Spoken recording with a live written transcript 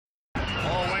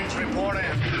report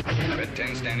in. Red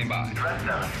 10 standing by. Red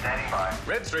 7 standing by.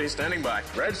 Red 3 standing by.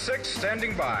 Red 6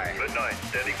 standing by. Red 9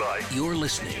 standing by. You're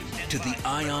listening to the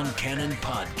Ion Cannon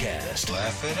Podcast.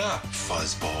 Laugh it up,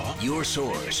 fuzzball. Your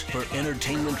source for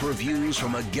entertainment reviews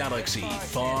from a galaxy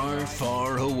far,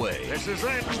 far away. This is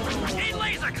it. Hey,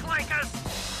 laser clankers!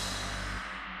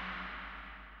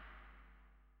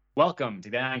 Welcome to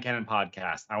the Ion Cannon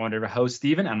Podcast. I want to host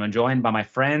Steven, and I'm joined by my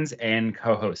friends and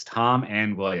co-hosts Tom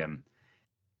and William.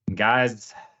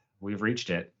 Guys, we've reached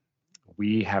it.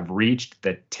 We have reached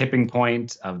the tipping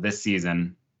point of this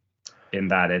season, in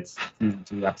that it's season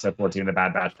 2, episode 14 of the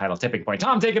Bad Batch title, Tipping Point.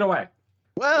 Tom, take it away.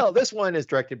 Well, this one is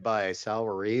directed by Sal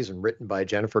Ruiz and written by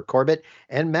Jennifer Corbett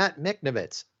and Matt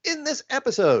Miknovitz. In this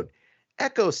episode,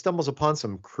 Echo stumbles upon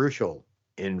some crucial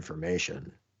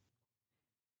information.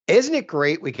 Isn't it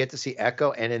great we get to see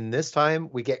Echo, and in this time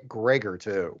we get Gregor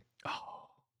too? Oh,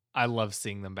 I love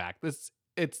seeing them back. It's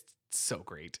so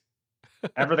great.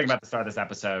 Everything about the start of this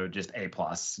episode, just A+.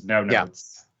 No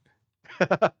notes.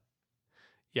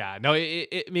 Yeah, no,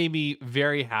 it made me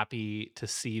very happy to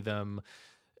see them,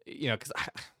 because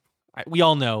we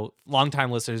all know,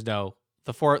 longtime listeners know,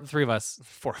 the four of us,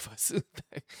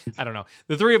 I don't know.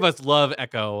 The three of us love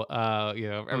Echo,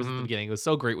 ever since the beginning. It was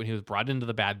so great when he was brought into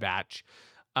the Bad Batch.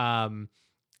 And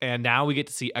now we get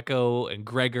to see Echo and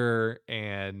Gregor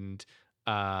and,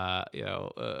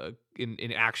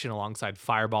 in action alongside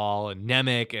Fireball and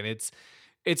Nemec. And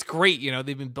it's great.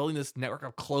 They've been building this network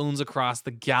of clones across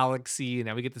the galaxy. And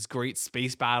now we get this great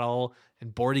space battle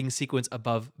and boarding sequence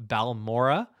above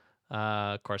Balmorra.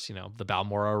 Of course, the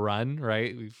Balmorra run,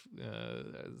 right? We've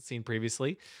seen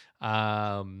previously.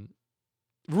 Really,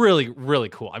 really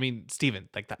cool. I mean, Steven,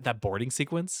 like that boarding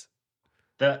sequence.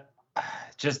 The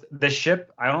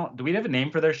ship. Do we have a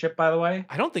name for their ship, by the way?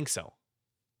 I don't think so.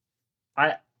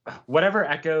 Whatever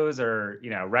Echo's or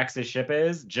Rex's ship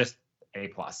is, just A+.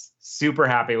 Super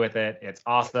happy with it. It's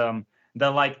awesome.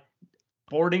 The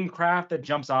boarding craft that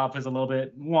jumps off is a little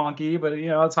bit wonky, but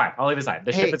it's fine. I'll leave it aside.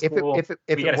 The ship is cool. If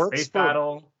we get a space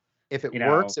battle. If it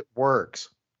works, it works.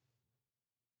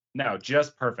 No,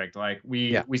 just perfect.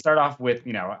 We start off with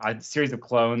a series of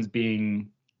clones being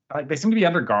they seem to be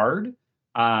under guard.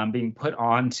 Being put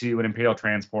onto an Imperial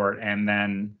transport, and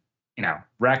then,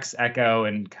 Rex, Echo,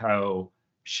 and co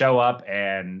show up,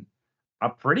 and a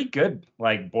pretty good,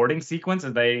 boarding sequence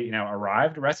as they,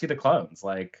 arrive to rescue the clones.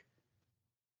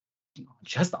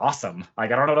 Just awesome. I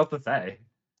don't know what else to say.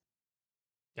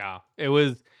 Yeah, it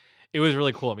was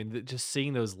really cool. I mean, just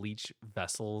seeing those leech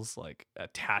vessels,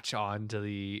 attach on to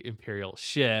the Imperial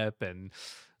ship, and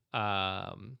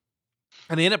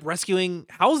they end up rescuing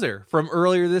Hauser from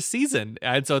earlier this season.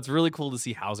 And so it's really cool to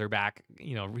see Hauser back.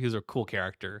 He was a cool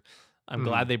character. I'm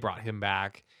glad they brought him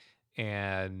back.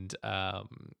 And, I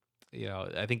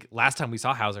think last time we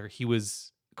saw Hauser,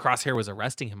 Crosshair was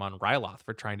arresting him on Ryloth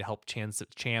for trying to help Cham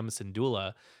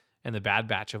Syndulla and the Bad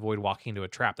Batch avoid walking into a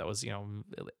trap. That was,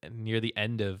 near the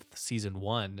end of season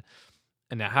 1.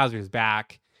 And now Hauser's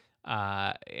back,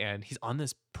 and he's on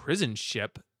this prison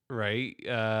ship, right,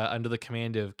 under the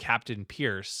command of Captain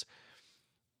Pierce,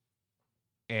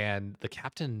 and the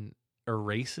captain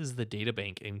erases the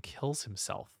databank and kills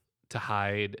himself to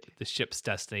hide the ship's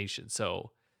destination.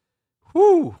 So,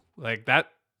 that.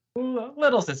 A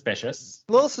little suspicious.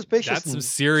 That's some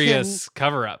serious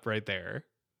cover-up right there.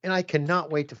 And I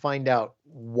cannot wait to find out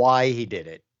why he did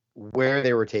it, where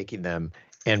they were taking them,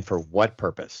 and for what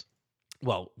purpose.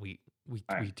 Well, we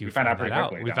find out pretty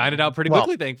quickly. We find it out pretty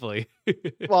quickly, thankfully.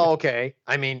 Well, okay.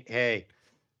 I mean, hey.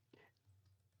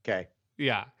 Okay.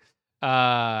 Yeah.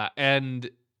 And,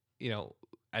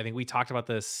 I think we talked about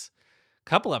this a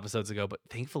couple episodes ago, but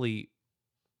thankfully,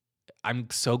 I'm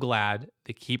so glad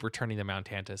they keep returning to Mount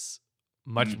Tantus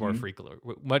much more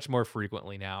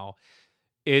frequently now.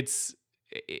 It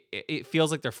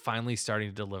feels like they're finally starting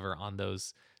to deliver on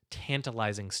those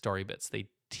tantalizing story bits they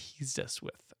teased us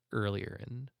with earlier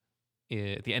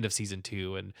at the end of season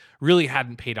 2, and really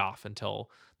hadn't paid off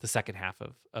until the second half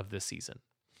of this season.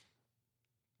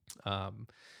 And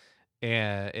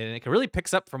it really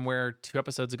picks up from where 2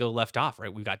 episodes ago left off,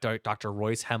 right? We've got Dr.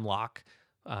 Royce Hemlock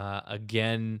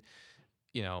again,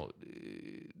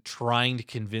 trying to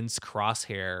convince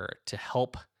Crosshair to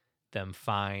help him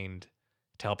find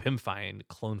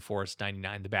Clone Force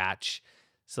 99, the Batch.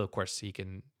 So of course he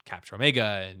can capture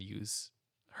Omega and use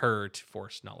her to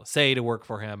force Nala Se to work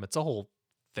for him. It's a whole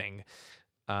thing.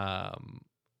 But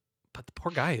the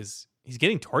poor guy he's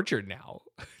getting tortured now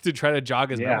to try to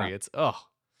jog his memory.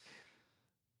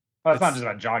 Well, it's not just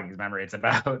about jogging his memory. It's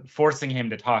about forcing him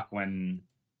to talk when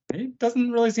he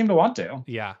doesn't really seem to want to.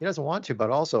 Yeah. He doesn't want to, but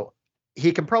also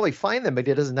he can probably find them, but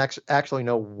he doesn't actually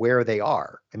know where they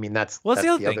are. I mean, that's the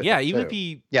other thing. Yeah, thing, even too. if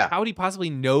he, Yeah. how would he possibly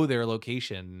know their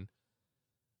location?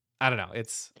 I don't know.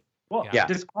 It's Well, Yeah.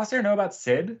 does Crosshair know about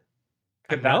Sid?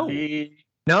 Could that No. be?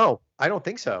 No, I don't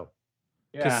think so.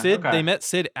 because Yeah, Sid, okay. they met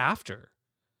Sid after.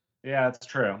 Yeah, that's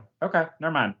true. Okay,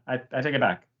 never mind. I take it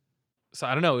back. So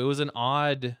I don't know. It was an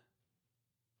odd.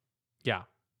 Yeah.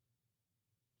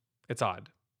 It's odd,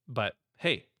 but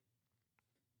hey,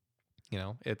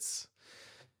 it's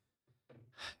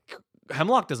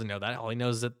Hemlock doesn't know that. All he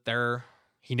knows is that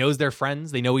he knows they're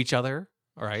friends. They know each other.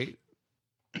 All right.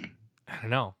 I don't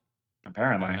know.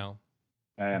 Apparently. I don't know.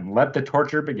 And let the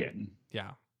torture begin.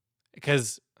 Yeah.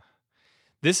 Because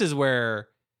this is where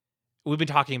we've been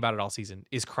talking about it all season.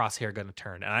 Is Crosshair going to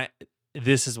turn? And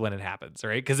this is when it happens,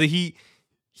 right? Because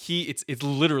it's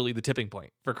literally the tipping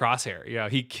point for Crosshair. Yeah,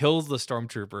 he kills the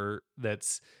stormtrooper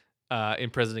that's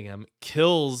imprisoning him,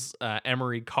 kills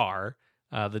Emery Carr,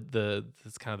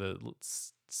 that's kind of the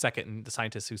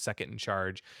scientist who's second in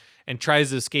charge, and tries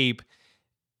to escape,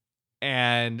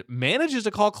 and manages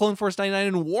to call Clone Force 99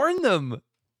 and warn them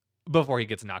before he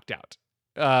gets knocked out.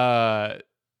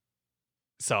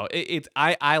 So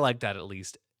I like that at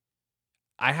least.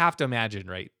 I have to imagine,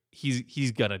 right?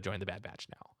 He's gonna join the Bad Batch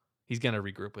now. He's gonna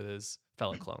regroup with his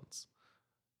fellow clones,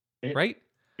 right?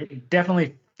 It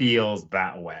definitely feels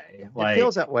that way. It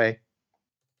feels that way.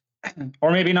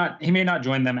 Or maybe not. He may not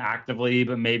join them actively,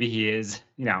 but maybe he is.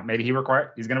 Maybe he's going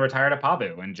to retire to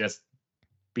Pabu and just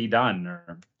be done,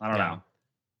 or I don't know.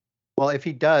 Well, if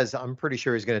he does, I'm pretty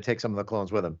sure he's going to take some of the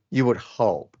clones with him. You would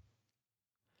hope.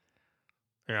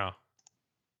 Yeah.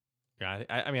 Yeah.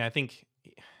 I mean, I think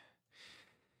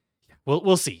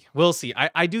we'll see. We'll see.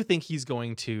 I do think he's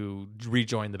going to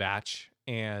rejoin the batch,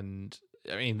 and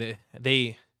I mean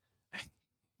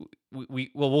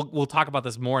we'll talk about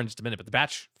this more in just a minute. But the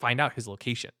batch find out his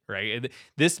location, right?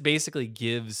 This basically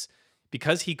gives,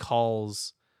 because he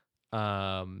calls,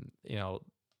 because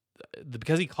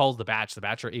he calls the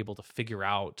batch are able to figure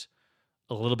out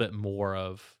a little bit more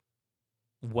of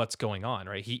what's going on,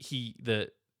 right?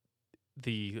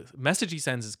 The message he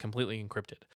sends is completely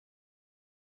encrypted.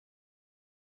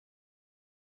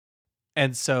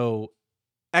 And so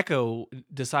Echo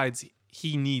decides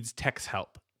he needs Tech's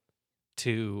help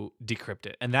to decrypt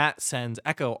it. And that sends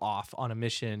Echo off on a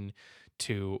mission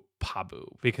to Pabu,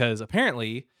 because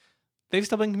apparently they've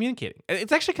still been communicating.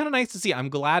 It's actually kind of nice to see. I'm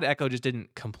glad Echo just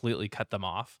didn't completely cut them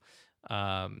off.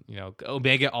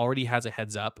 Omega already has a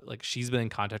heads up. Like, she's been in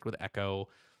contact with Echo.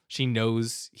 She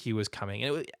knows he was coming.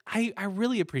 And I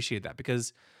really appreciate that,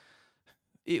 because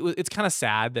it's kind of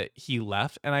sad that he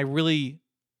left. And I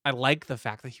like the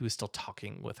fact that he was still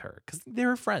talking with her, because they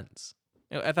were friends.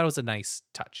 I thought it was a nice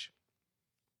touch.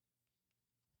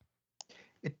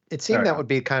 It seemed that would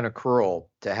be kind of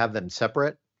cruel to have them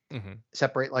separate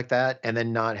like that, and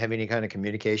then not have any kind of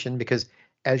communication, because,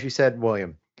 as you said,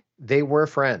 William, they were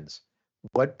friends.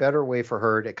 What better way for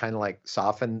her to kind of like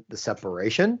soften the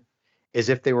separation is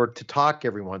if they were to talk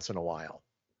every once in a while.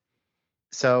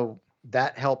 So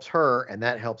that helps her and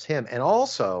that helps him. And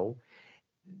also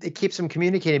it keeps them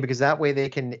communicating, because that way they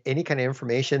can, any kind of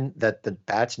information that the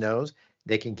batch knows,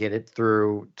 they can get it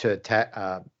through to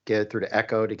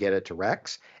Echo, to get it to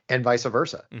Rex, and vice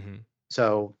versa. Mm-hmm.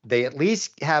 So they at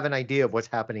least have an idea of what's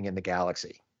happening in the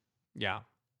galaxy. Yeah,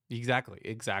 exactly.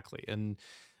 And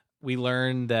we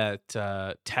learned that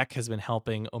Tech has been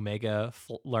helping Omega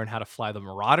learn how to fly the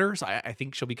Marauders. I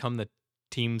think she'll become the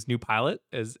team's new pilot.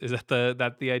 Is that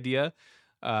the idea?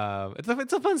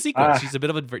 It's a fun sequence. She's a bit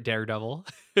of a daredevil.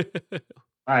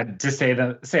 To say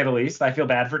the least. I feel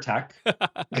bad for Tech.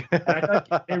 I feel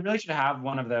like they really should have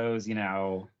one of those,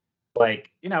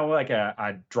 like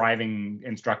a driving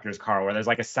instructor's car where there's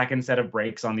like a second set of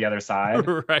brakes on the other side.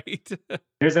 Right.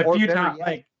 There's a few times,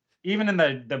 like, even in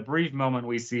the brief moment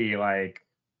we see, like,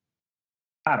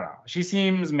 I don't know, she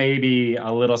seems maybe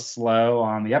a little slow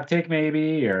on the uptake,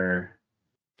 maybe, or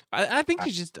I think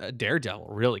she's just a daredevil,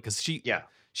 really, because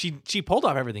she pulled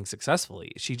off everything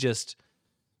successfully. She just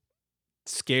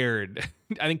scared.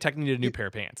 I think Tech needed a new pair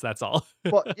of pants. That's all.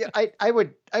 Well, yeah, I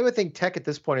would think Tech at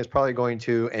this point is probably going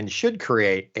to and should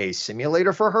create a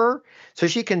simulator for her, so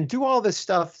she can do all this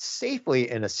stuff safely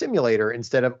in a simulator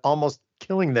instead of almost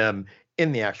killing them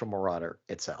in the actual Marauder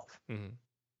itself. Mm-hmm.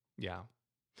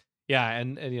 Yeah,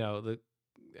 and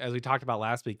as we talked about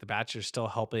last week, the Batch are still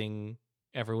helping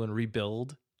everyone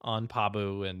rebuild on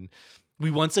Pabu, and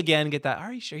we once again get that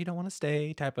 "Are you sure you don't want to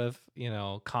stay?" type of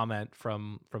comment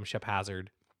from Shep Hazard.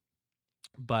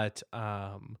 But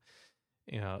and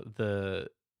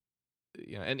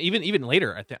even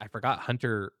later, I forgot,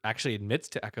 Hunter actually admits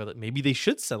to Echo that maybe they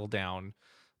should settle down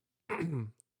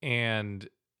And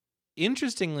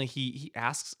interestingly, he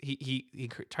asks, he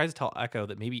tries to tell Echo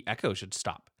that maybe Echo should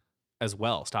stop as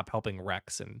well, stop helping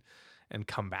Rex and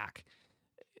come back.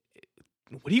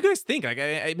 What do you guys think? Like,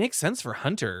 it makes sense for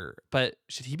Hunter, but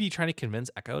should he be trying to convince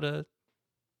Echo to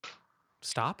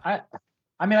stop? I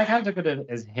mean, I kind of took it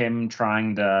as him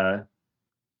trying to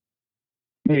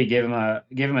maybe give him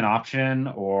an option,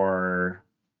 or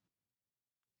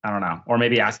I don't know, or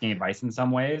maybe asking advice in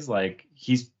some ways. Like,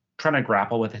 he's trying to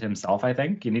grapple with it himself, I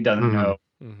think, and he doesn't know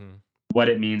what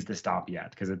it means to stop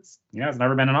yet, because it's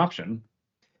never been an option.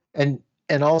 And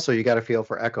also you got to feel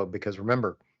for Echo, because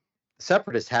remember,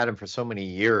 Separatists had him for so many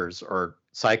years or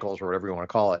cycles or whatever you want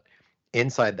to call it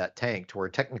inside that tank, to where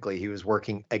technically he was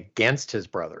working against his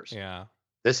brothers. Yeah.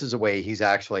 This is a way he's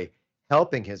actually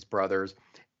helping his brothers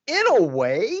in a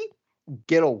way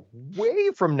get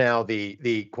away from now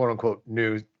the quote unquote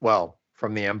new, well,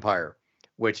 from the Empire,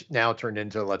 which now turned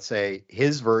into, let's say,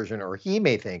 his version, or he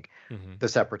may think the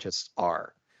Separatists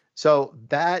are. So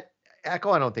that Echo,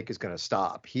 I don't think, is going to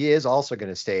stop. He is also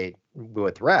going to stay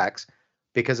with Rex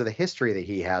because of the history that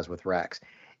he has with Rex.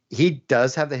 He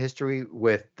does have the history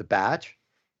with the Batch,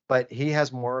 but he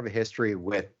has more of a history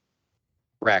with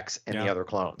Rex and the other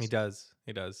clones. He does.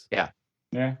 Yeah.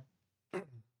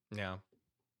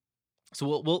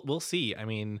 So we'll see. I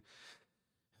mean,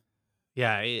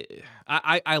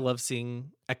 I love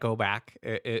seeing Echo back.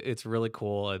 It's really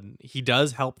cool, and he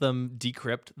does help them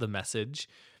decrypt the message,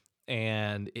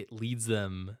 and it leads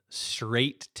them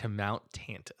straight to Mount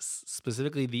Tantus,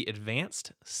 specifically the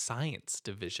Advanced Science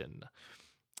Division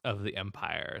of the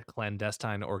Empire, a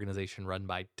clandestine organization run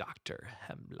by Dr.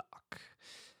 Hemlock.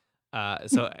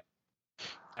 So,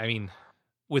 I mean,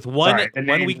 with one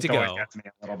week to go, gets me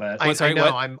a little bit. I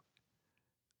know.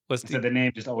 The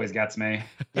name just always gets me.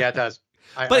 Yeah, it does.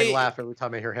 I laugh every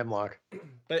time I hear Hemlock.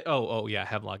 But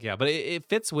Hemlock. Yeah, but it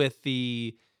fits with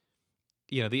the,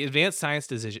 the Advanced Science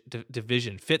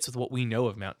Division fits with what we know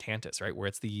of Mount Tantus, right? Where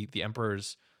it's the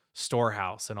Emperor's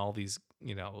storehouse and all these,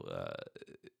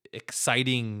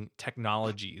 exciting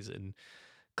technologies. And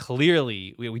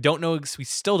clearly, we don't know. We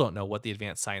still don't know what the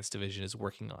Advanced Science Division is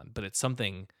working on, but it's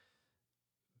something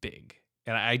big,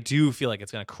 and I do feel like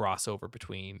it's going to cross over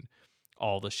between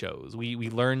all the shows. We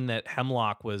learned that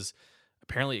Hemlock was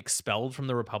apparently expelled from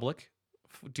the Republic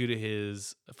from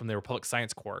the Republic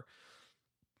Science Corps,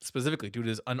 specifically due to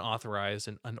his unauthorized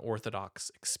and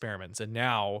unorthodox experiments, and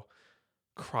now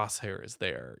Crosshair is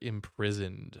there,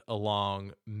 imprisoned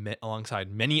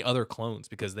alongside many other clones,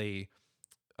 because they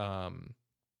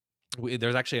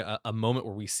there's actually a moment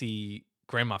where we see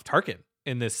Grand Moff Tarkin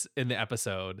in the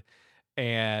episode,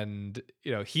 and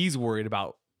he's worried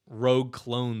about rogue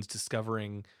clones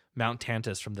discovering Mount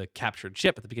Tantus from the captured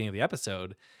ship at the beginning of the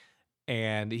episode,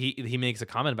 and he makes a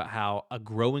comment about how a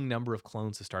growing number of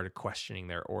clones have started questioning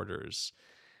their orders,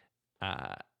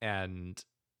 and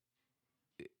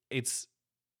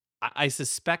I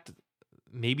suspect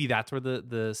maybe that's where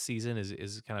the season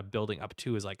is kind of building up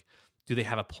to, is like, do they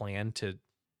have a plan to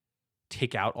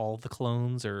take out all of the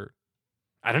clones, or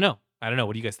I don't know.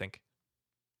 What do you guys think?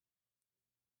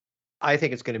 I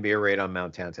think it's going to be a raid on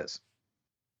Mount Tantus.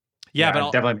 Yeah,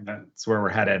 but definitely that's where we're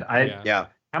headed.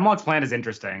 Hemlock's plan is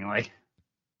interesting. Like,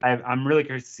 I'm really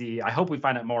curious to see. I hope we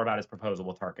find out more about his proposal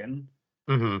with Tarkin,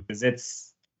 because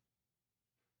it's,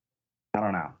 I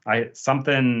don't know.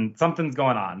 Something's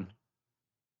going on.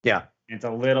 Yeah, it's a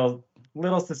little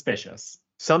suspicious.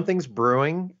 Something's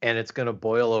brewing, and it's going to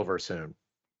boil over soon.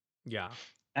 Yeah,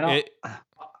 and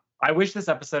I wish this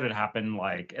episode had happened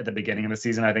like at the beginning of the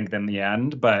season, I think, than the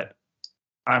end. But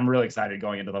I'm really excited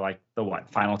going into the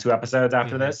final 2 episodes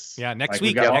after this. Yeah, next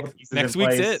week. Next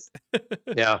week's it.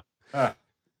 Yeah.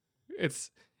 It's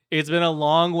been a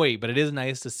long wait, but it is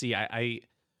nice to see. I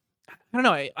don't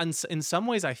know. In some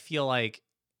ways, I feel like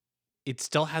it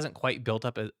still hasn't quite built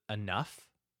up enough,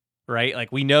 right?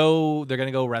 Like, we know they're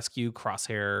gonna go rescue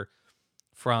Crosshair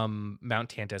from Mount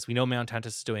Tantus. We know Mount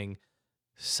Tantus is doing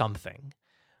something.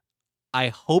 I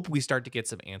hope we start to get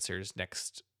some answers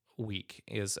next week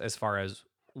as far as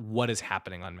what is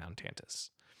happening on Mount Tantus.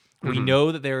 We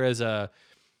know that there is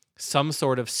some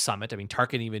sort of summit. I mean,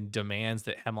 Tarkin even demands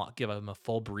that Hemlock give him a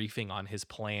full briefing on his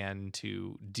plan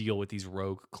to deal with these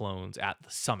rogue clones at the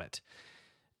summit.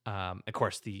 Of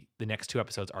course, the next 2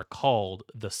 episodes are called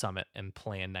The Summit and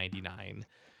Plan 99.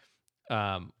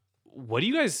 What do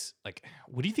you guys like?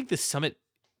 What do you think the summit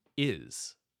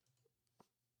is?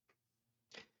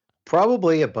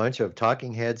 Probably a bunch of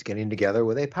talking heads getting together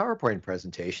with a PowerPoint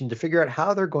presentation to figure out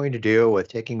how they're going to deal with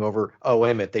taking over. Oh,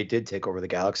 wait a minute. They did take over the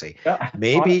galaxy. Yeah,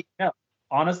 maybe.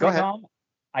 Honestly, Tom,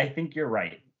 I think you're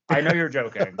right. I know you're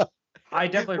joking, I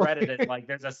definitely read it as like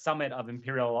there's a summit of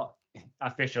Imperial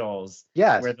officials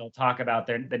Yes. where they'll talk about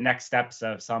the next steps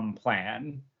of some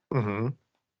plan. Mm-hmm.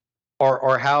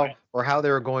 Or how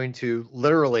they're going to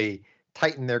literally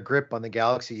tighten their grip on the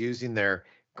galaxy using their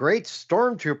great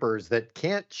stormtroopers that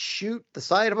can't shoot the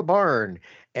side of a barn.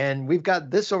 And we've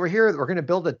got this over here that we're going to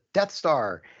build a Death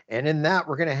Star. And in that,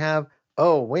 we're going to have,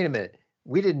 oh, wait a minute.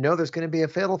 We didn't know there's going to be a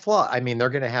fatal flaw. I mean, they're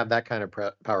going to have that kind of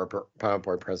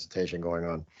PowerPoint presentation going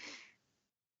on.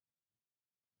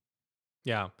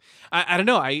 Yeah. I don't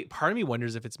know. Part of me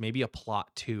wonders if it's maybe a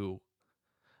plot too.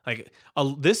 Like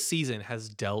this season has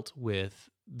dealt with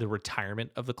the retirement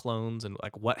of the clones and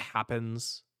like what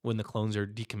happens when the clones are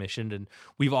decommissioned, and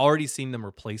we've already seen them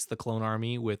replace the clone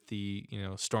army with the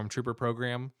stormtrooper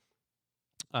program,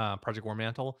 Project War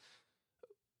Mantle.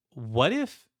 What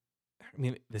if? I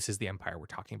mean, this is the Empire we're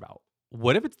talking about.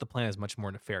 What if the plan is much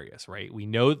more nefarious? Right? We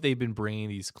know that they've been bringing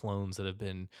these clones that have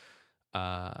been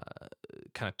kind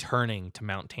of turning to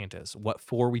Mount Tantus. What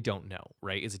for? We don't know,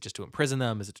 right? Is it just to imprison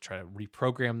them? Is it to try to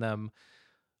reprogram them?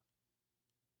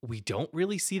 We don't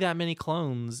really see that many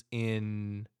clones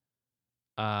in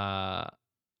the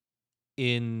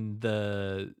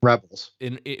Rebels.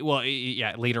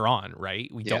 Later on, right?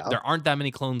 We don't. Yeah. There aren't that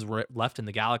many clones left in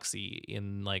the galaxy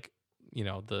in like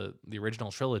the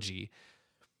original trilogy.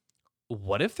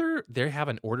 What if they have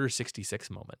an Order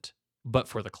 66 moment, but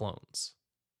for the clones?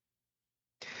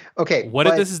 Okay. What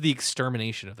if this is the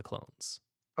extermination of the clones?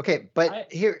 Okay, but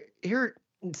here's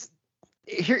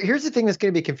the thing that's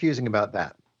going to be confusing about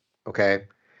that. Okay,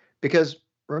 because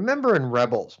remember in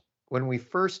Rebels when we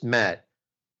first met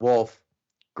Wolf,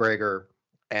 Gregor,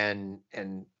 and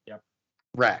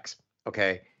Rex.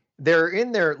 Okay, they're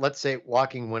in there. Let's say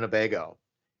walking Winnebago,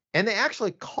 and they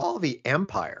actually call the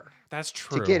Empire. That's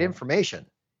true. To get information,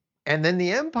 and then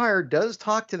the Empire does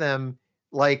talk to them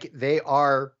like they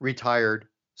are retired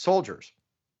soldiers.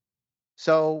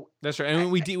 So that's right.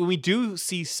 And when we do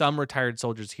see some retired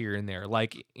soldiers here and there,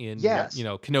 like in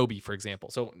Kenobi, for example.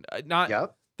 So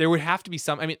there would have to be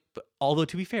some. I mean, although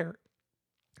to be fair,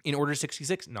 in Order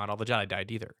 66, not all the Jedi died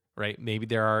either, right? Maybe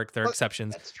there are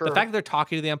exceptions. That's true. The fact that they're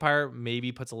talking to the Empire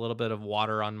maybe puts a little bit of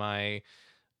water on my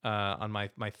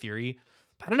theory.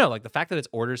 But I don't know, like the fact that it's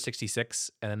Order 66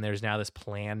 and then there's now this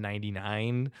Plan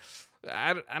 99.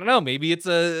 I don't know. Maybe it's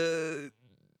an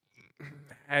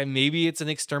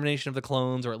extermination of the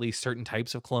clones, or at least certain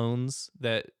types of clones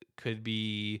that could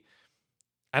be.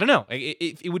 I don't know.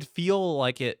 It would feel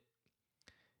like it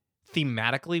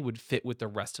thematically would fit with the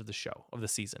rest of the show, of the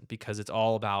season, because it's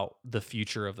all about the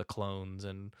future of the clones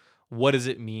and what does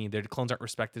it mean? Their clones aren't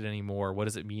respected anymore. What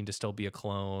does it mean to still be a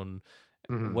clone?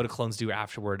 Mm-hmm. What do clones do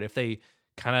afterward? If they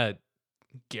kind of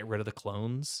get rid of the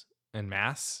clones en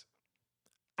masse,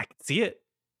 I can see it.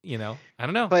 I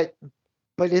don't know. But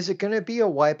is it going to be a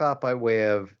wipeout by way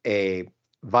of a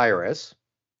virus,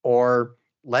 or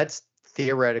let's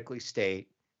theoretically state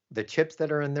the chips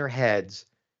that are in their heads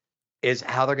is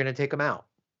how they're going to take them out?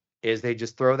 Is they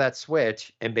just throw that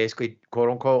switch and basically,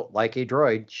 quote unquote, like a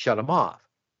droid, shut them off.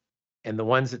 And the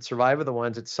ones that survive are the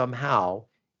ones that somehow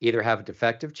either have a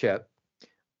defective chip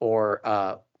or,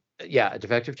 a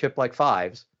defective chip like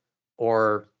 5s,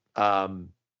 or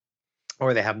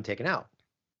they have them taken out.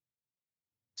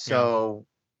 So,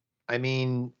 I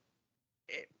mean,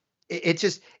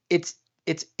 it's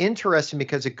interesting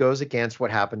because it goes against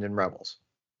what happened in Rebels,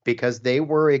 because they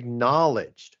were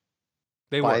acknowledged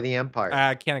by the Empire.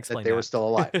 I can't explain that they were still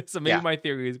alive. So maybe my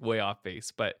theory is way off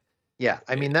base, but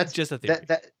I mean that's just a theory.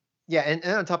 And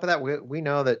on top of that, we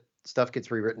know that stuff gets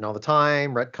rewritten all the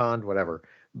time, retconned, whatever.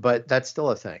 But that's still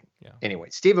a thing. Yeah. Anyway,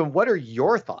 Stephen, what are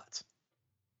your thoughts?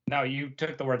 No, you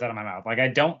took the words out of my mouth. Like, I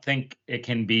don't think it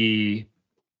can be,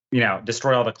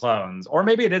 destroy all the clones. Or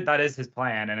maybe that is his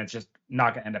plan, and it's just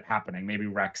not going to end up happening. Maybe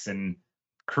Rex and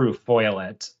crew foil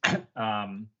it.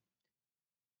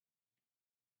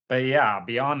 But yeah,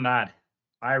 beyond that,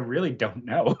 I really don't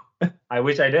know. I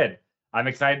wish I did. I'm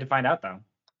excited to find out, though.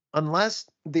 Unless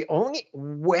the only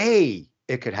way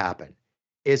it could happen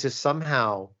is if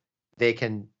somehow they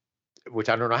can, which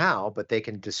I don't know how, but they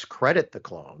can discredit the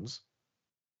clones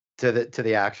to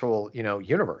the actual,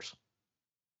 universe.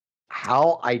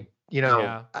 How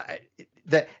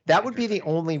that would be the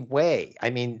only way. I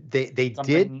mean, they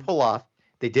did pull off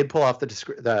the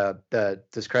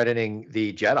discrediting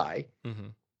the Jedi,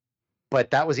 but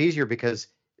that was easier because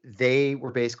they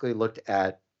were basically looked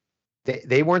at.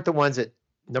 They weren't the ones that,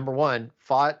 number one,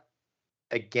 fought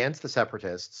against the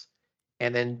Separatists,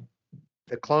 and then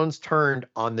the clones turned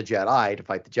on the Jedi to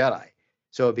fight the Jedi.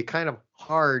 So it'd be kind of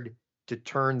hard to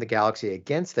turn the galaxy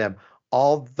against them,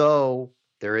 although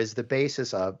there is the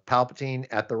basis of Palpatine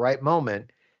at the right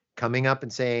moment coming up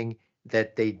and saying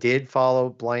that they did follow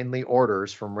blindly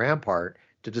orders from Rampart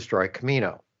to destroy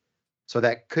Camino. So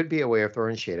that could be a way of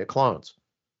throwing shade at clones.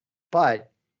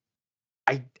 But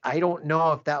I don't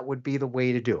know if that would be the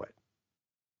way to do it.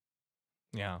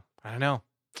 Yeah, I don't know.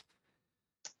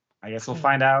 I guess we'll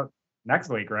find out next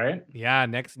week, right? Yeah,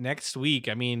 next week.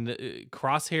 I mean,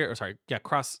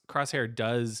 Crosshair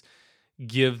does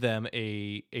give them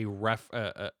a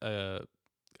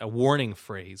warning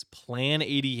phrase, Plan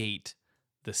 88,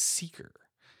 the Seeker.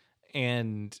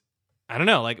 And I don't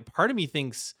know, like part of me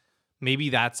thinks maybe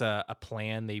that's a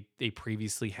plan they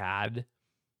previously had,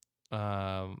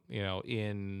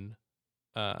 in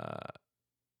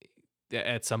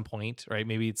at some point, right?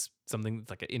 Maybe it's something that's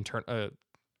like an intern.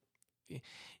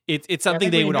 It's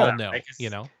something they would all know,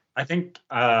 I think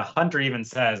Hunter even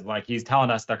says like he's telling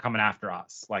us they're coming after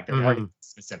us, like they're targeting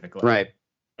specifically, right?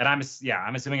 And I'm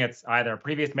assuming it's either a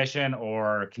previous mission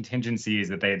or contingencies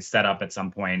that they had set up at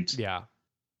some point,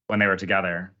 when they were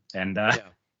together, and and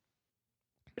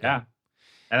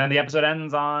then the episode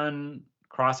ends on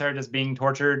Crosshair just being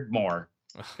tortured more,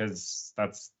 because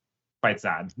that's quite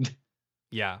sad.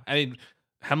 Yeah, I mean,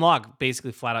 Hemlock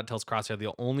basically flat out tells Crosshair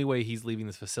the only way he's leaving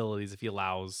this facility is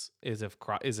if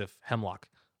Hemlock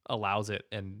allows it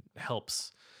and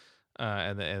helps,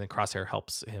 and then Crosshair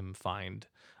helps him find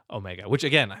Omega. Which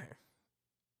again, I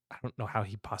don't know how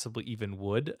he possibly even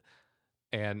would.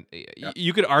 And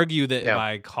you could argue that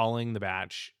by calling the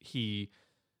batch, he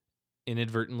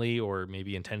inadvertently or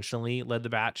maybe intentionally led the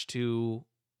batch to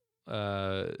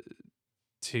Mount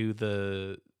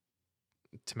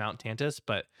Tantus,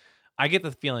 but I get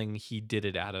the feeling he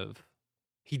didn't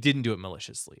do it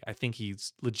maliciously. I think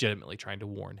he's legitimately trying to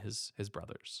warn his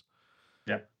brothers.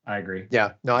 Yeah, I agree.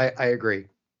 Yeah, no, I agree.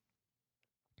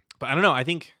 But I don't know. I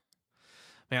think,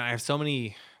 man, I have so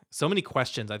many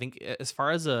questions. I think as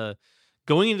far as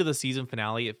going into the season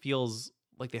finale, it feels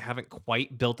like they haven't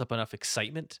quite built up enough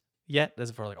excitement yet.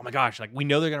 As if we're like, oh my gosh, like we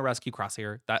know they're gonna rescue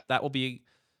Crosshair. That will be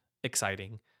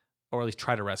exciting, or at least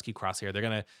try to rescue Crosshair. They're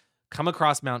gonna come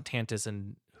across Mount Tantus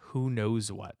and who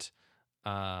knows what.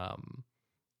 I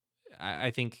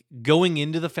think going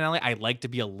into the finale, I'd like to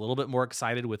be a little bit more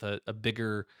excited with a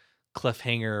bigger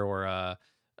cliffhanger or a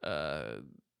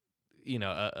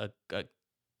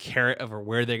carrot of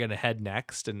where they're going to head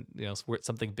next, and where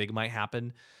something big might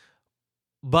happen.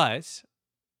 But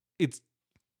it's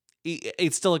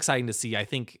still exciting to see. I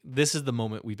think this is the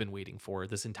moment we've been waiting for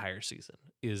this entire season,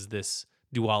 is this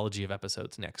duology of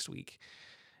episodes next week.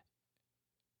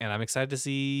 And I'm excited to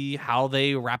see how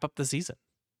they wrap up the season.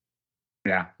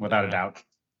 Yeah, without a doubt.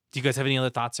 Do you guys have any other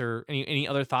thoughts or any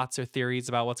other thoughts or theories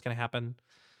about what's going to happen?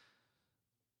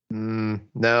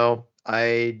 No,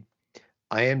 I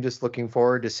am just looking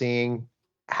forward to seeing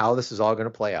how this is all going to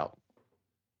play out.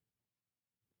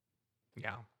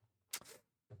 Yeah.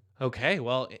 Okay,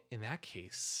 well, in that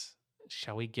case,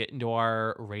 shall we get into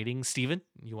our ratings? Steven,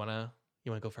 you wanna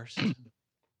go first?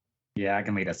 Yeah, I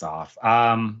can lead us off.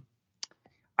 I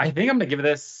think I'm gonna give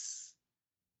this.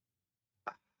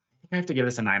 I have to give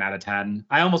this a 9 out of 10.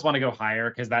 I almost want to go higher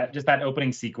because that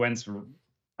opening sequence.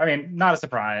 I mean, not a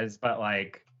surprise, but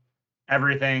like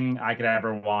everything I could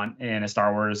ever want in a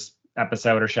Star Wars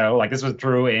episode or show. Like this was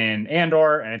true in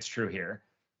Andor, and it's true here.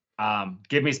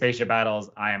 Give me spaceship battles.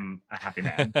 I'm a happy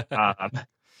man.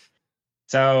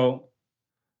 So,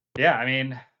 yeah, I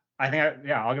mean, I think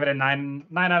I'll give it a 9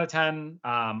 out of 10.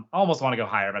 I almost want to go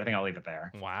higher, but I think I'll leave it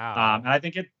there. Wow. And I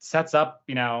think it sets up,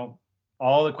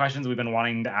 all the questions we've been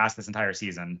wanting to ask this entire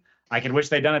season. I could wish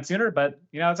they'd done it sooner, but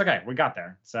it's okay. We got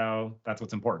there, so that's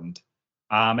what's important.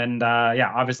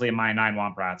 Obviously my 9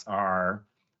 Womp Rats are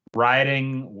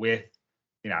riding with,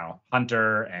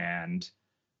 Hunter and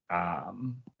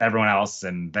everyone else,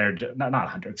 and they're not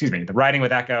Hunter, excuse me, the riding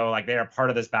with Echo, like they are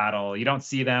part of this battle. You don't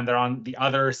see them; they're on the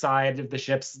other side of the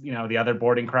ships, the other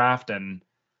boarding craft, and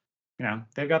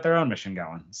they've got their own mission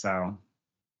going. So,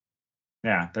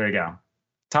 yeah, there you go.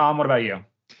 Tom, what about you?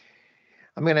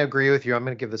 I'm going to agree with you. I'm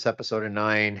going to give this episode a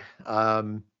 9.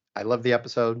 I love the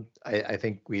episode. I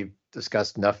think we've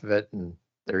discussed enough of it, and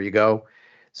there you go.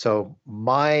 So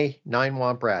my 9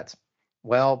 Womp Rats.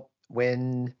 Well,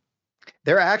 when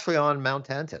they're actually on Mount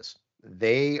Tantus,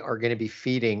 they are going to be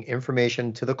feeding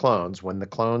information to the clones when the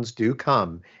clones do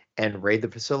come and raid the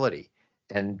facility,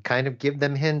 and kind of give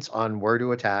them hints on where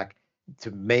to attack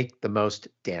to make the most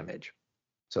damage.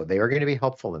 So they are going to be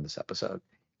helpful in this episode,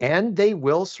 and they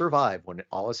will survive when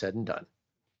all is said and done.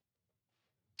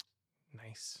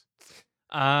 Nice.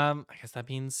 I guess that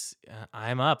means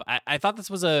I'm up. I thought this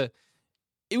was a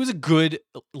it was a good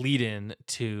lead-in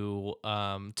to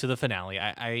the finale.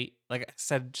 I like I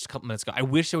said just a couple minutes ago, I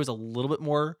wish there was a little bit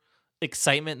more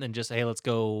excitement than just, hey, let's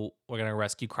go, we're gonna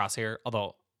rescue Crosshair.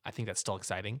 Although I think that's still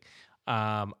exciting.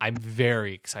 I'm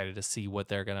very excited to see what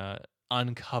they're gonna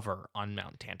uncover on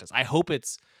Mount Tantus. I hope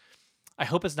it's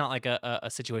not like a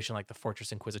situation like the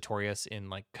Fortress Inquisitorius in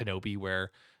like Kenobi,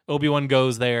 where Obi-Wan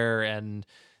goes there and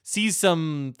sees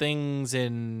some things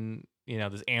in,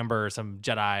 this Amber, some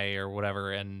Jedi or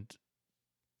whatever, and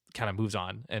kind of moves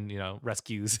on and,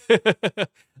 rescues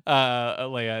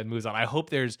Leia and moves on. I hope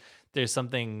there's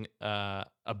something a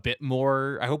bit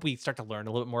more. I hope we start to learn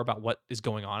a little bit more about what is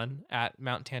going on at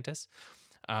Mount Tantus.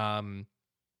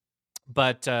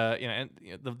 But and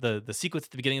the sequence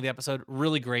at the beginning of the episode,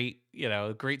 really great.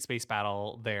 Great space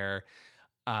battle there.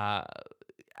 I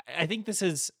think this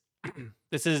is kind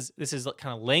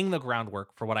of laying the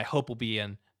groundwork for what I hope will be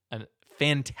a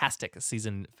fantastic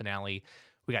season finale.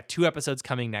 We got 2 episodes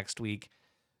coming next week,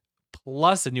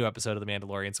 plus a new episode of The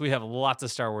Mandalorian. So we have lots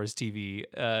of Star Wars TV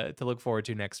to look forward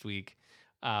to next week.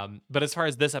 But as far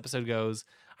as this episode goes,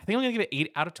 I think I'm gonna give it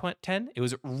 8 out of 10. It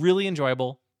was really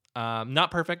enjoyable. Not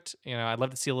perfect. I'd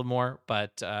love to see a little more,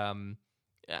 but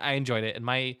I enjoyed it. And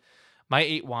my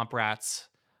 8 Womp Rats,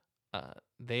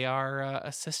 they are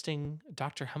assisting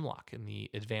Dr. Hemlock in the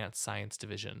Advanced Science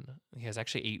Division. He has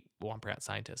actually 8 Womp Rat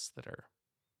scientists that are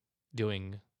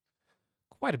doing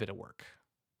quite a bit of work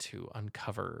to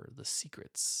uncover the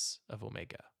secrets of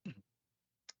Omega.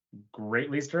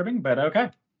 Greatly disturbing, but okay.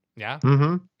 Yeah.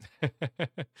 Mm-hmm.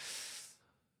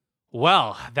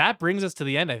 Well, that brings us to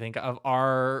the end, I think, of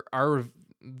our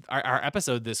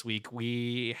episode this week.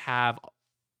 We have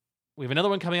another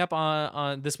one coming up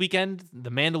on this weekend,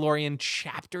 The Mandalorian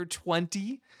Chapter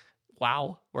 20.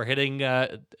 Wow, we're hitting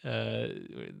we're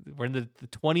in the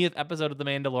 20th episode of The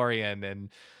Mandalorian, and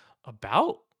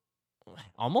about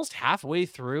almost halfway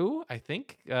through, I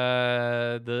think,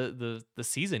 the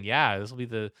season. Yeah, this will be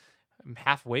the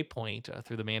halfway point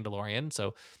through The Mandalorian.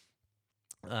 So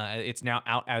it's now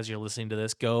out as you're listening to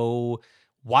this. Go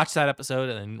watch that episode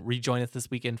and then rejoin us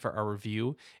this weekend for our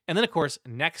review. And then, of course,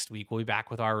 next week we'll be back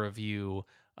with our review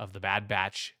of The Bad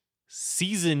Batch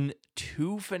Season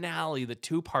 2 finale, the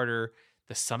 2-parter,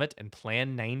 The Summit and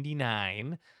Plan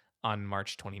 99 on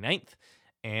March 29th.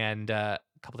 And a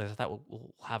couple days after that,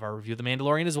 we'll have our review of The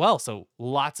Mandalorian as well. So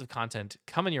lots of content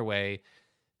coming your way.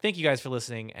 Thank you guys for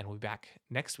listening, and we'll be back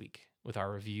next week with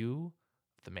our review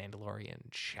of The Mandalorian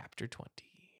Chapter 20.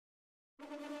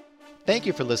 Thank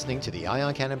you for listening to the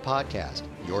Ion Cannon Podcast,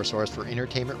 your source for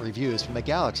entertainment reviews from a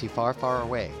galaxy far, far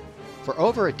away. For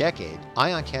over a decade,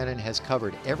 Ion Cannon has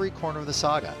covered every corner of the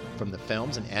saga, from the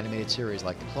films and animated series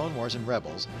like The Clone Wars and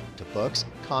Rebels, to books,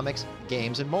 comics,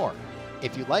 games, and more.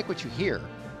 If you like what you hear,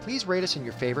 please rate us in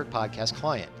your favorite podcast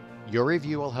client. Your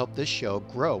review will help this show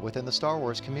grow within the Star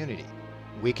Wars community.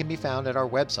 We can be found at our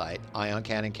website,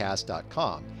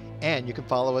 ioncanoncast.com, and you can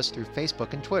follow us through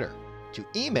Facebook and Twitter. To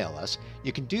email us,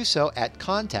 you can do so at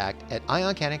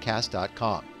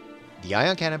contact@ioncanoncast.com. The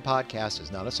Ion Cannon Podcast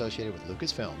is not associated with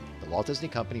Lucasfilm, the Walt Disney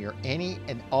Company, or any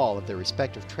and all of their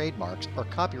respective trademarks or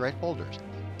copyright holders.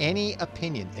 Any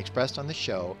opinion expressed on the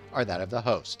show are that of the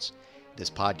hosts. This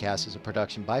podcast is a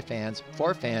production by fans,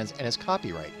 for fans, and is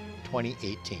copyright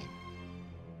 2018.